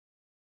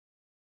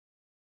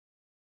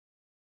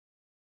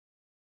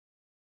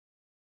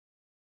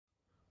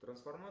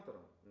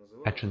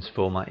A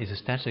transformer is a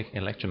static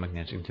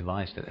electromagnetic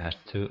device that has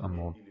two or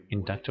more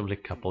inductively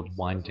coupled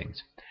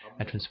windings.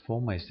 A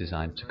transformer is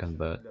designed to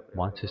convert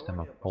one system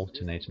of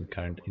alternating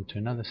current into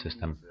another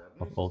system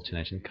of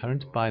alternating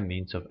current by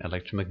means of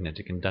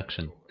electromagnetic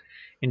induction.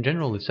 In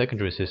general, the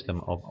secondary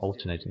system of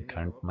alternating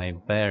current may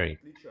vary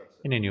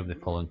in any of the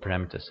following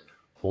parameters: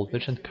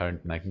 voltage and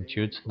current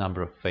magnitudes,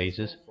 number of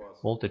phases,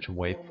 voltage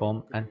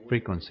waveform, and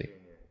frequency.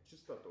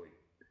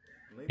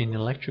 In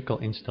electrical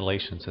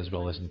installations as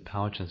well as in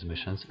power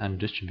transmissions and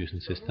distribution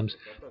systems,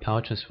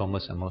 power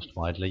transformers are most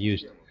widely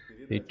used.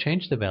 They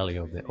change the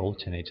value of the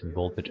alternating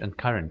voltage and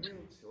current.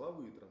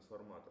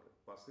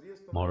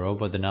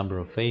 Moreover, the number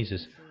of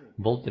phases,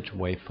 voltage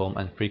waveform,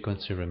 and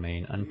frequency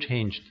remain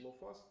unchanged.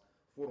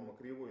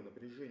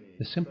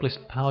 The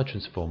simplest power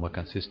transformer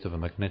consists of a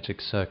magnetic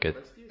circuit,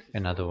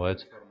 in other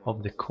words,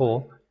 of the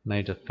core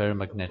made of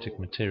ferromagnetic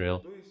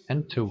material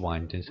and two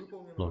windings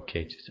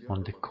located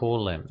on the core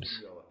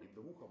limbs.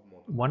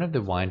 One of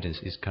the windings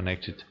is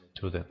connected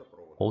to the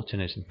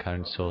alternating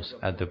current source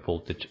at the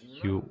voltage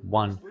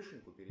U1.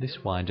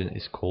 This winding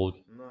is called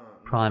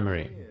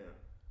primary.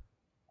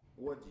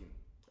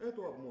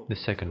 The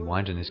second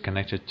winding is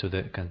connected to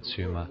the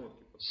consumer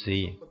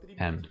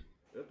Zn.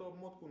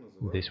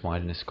 This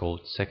winding is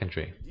called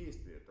secondary.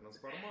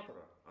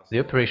 The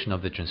operation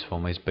of the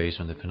transformer is based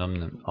on the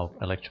phenomenon of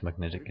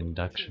electromagnetic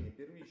induction.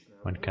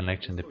 When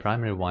connecting the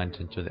primary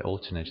winding to the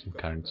alternating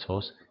current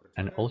source,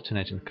 an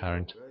alternating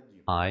current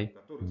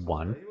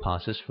I1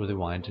 passes through the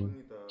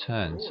winding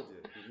turns.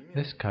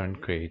 This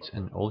current creates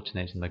an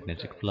alternating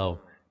magnetic flow.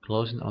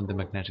 Closing on the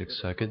magnetic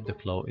circuit, the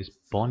flow is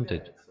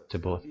bonded to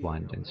both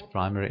windings,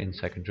 primary and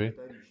secondary,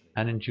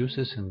 and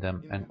induces in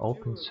them an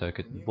open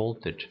circuit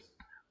voltage.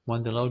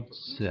 When the load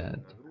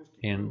Zn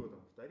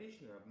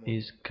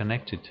is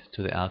connected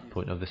to the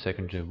output of the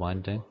secondary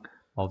winding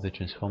of the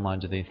transformer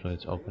under the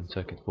influence of open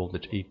circuit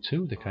voltage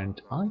E2, the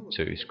current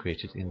I2 is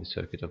created in the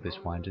circuit of this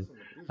winding,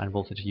 and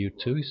voltage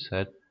U2 is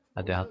set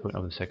at the output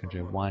of the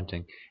secondary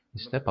winding. In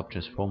step-up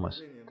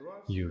transformers,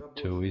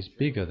 U2 is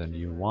bigger than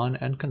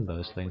U1, and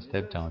conversely in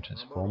step-down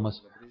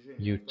transformers,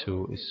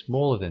 U2 is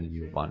smaller than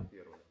U1.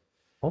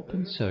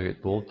 Open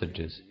circuit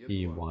voltages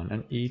E1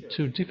 and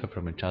E2 differ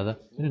from each other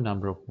in the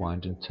number of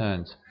winding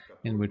turns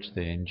in which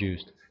they are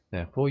induced.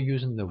 Therefore,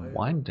 using the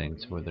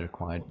windings with the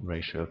required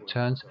ratio of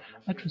turns,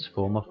 a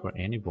transformer for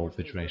any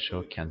voltage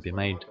ratio can be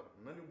made.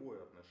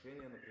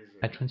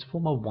 A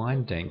transformer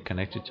winding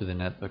connected to the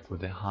network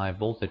with a high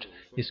voltage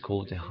is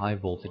called a high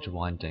voltage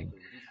winding.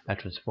 A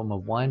transformer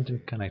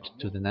winding connected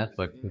to the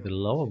network with a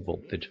lower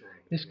voltage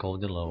is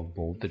called a low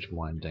voltage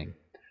winding.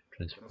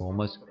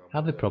 Transformers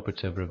have the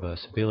property of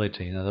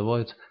reversibility. In other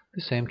words,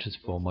 the same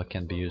transformer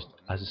can be used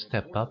as a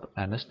step-up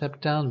and a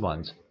step-down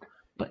ones.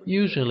 But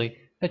usually,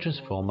 a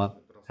transformer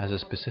has a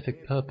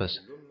specific purpose.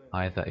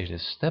 Either it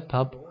is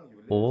step-up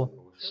or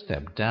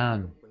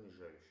step-down.